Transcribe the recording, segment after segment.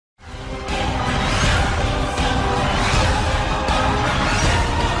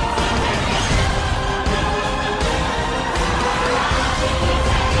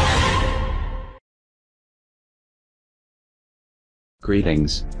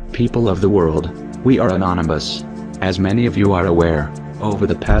Greetings, people of the world. We are anonymous. As many of you are aware, over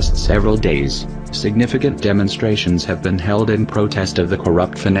the past several days, significant demonstrations have been held in protest of the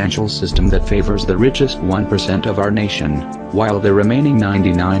corrupt financial system that favors the richest 1% of our nation, while the remaining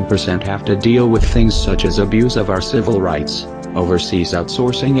 99% have to deal with things such as abuse of our civil rights, overseas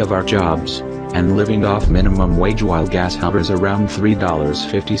outsourcing of our jobs, and living off minimum wage while gas hovers around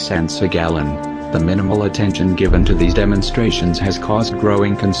 $3.50 a gallon. The minimal attention given to these demonstrations has caused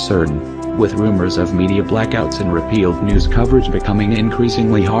growing concern, with rumors of media blackouts and repealed news coverage becoming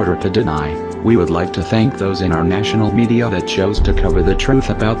increasingly harder to deny. We would like to thank those in our national media that chose to cover the truth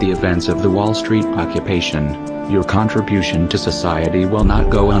about the events of the Wall Street occupation. Your contribution to society will not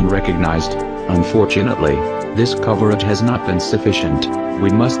go unrecognized. Unfortunately, this coverage has not been sufficient. We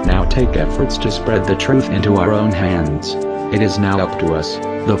must now take efforts to spread the truth into our own hands. It is now up to us,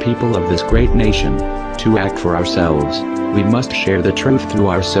 the people of this great nation, to act for ourselves. We must share the truth through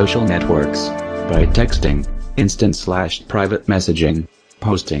our social networks, by texting, instant/private messaging,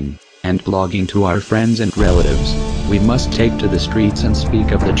 posting, and blogging to our friends and relatives. We must take to the streets and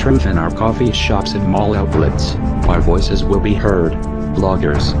speak of the truth in our coffee shops and mall outlets. Our voices will be heard.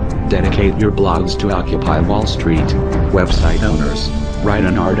 Bloggers, dedicate your blogs to Occupy Wall Street. Website owners, write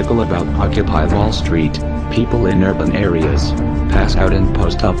an article about Occupy Wall Street. People in urban areas, pass out and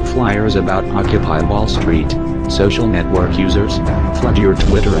post up flyers about Occupy Wall Street. Social network users, flood your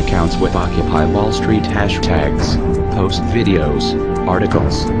Twitter accounts with Occupy Wall Street hashtags. Post videos,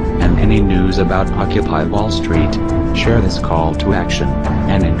 articles, and any news about Occupy Wall Street. Share this call to action,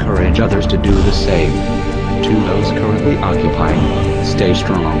 and encourage others to do the same. To those currently occupying, stay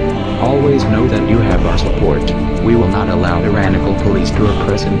strong. Always know that you have our support. We will not allow tyrannical police to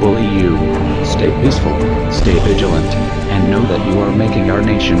oppress and bully you. Stay peaceful, stay vigilant, and know that you are making our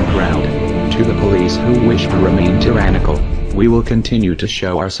nation proud. To the police who wish to remain tyrannical, we will continue to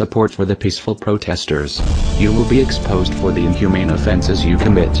show our support for the peaceful protesters. You will be exposed for the inhumane offenses you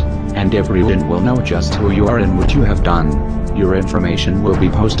commit, and everyone will know just who you are and what you have done. Your information will be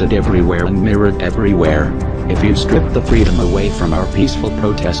posted everywhere and mirrored everywhere. If you strip the freedom away from our peaceful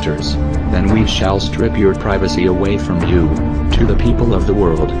protesters, then we shall strip your privacy away from you. To the people of the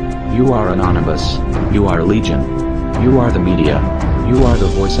world, you are anonymous. You are legion. You are the media. You are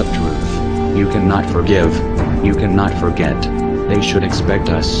the voice of truth. You cannot forgive. You cannot forget. They should expect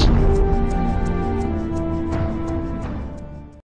us.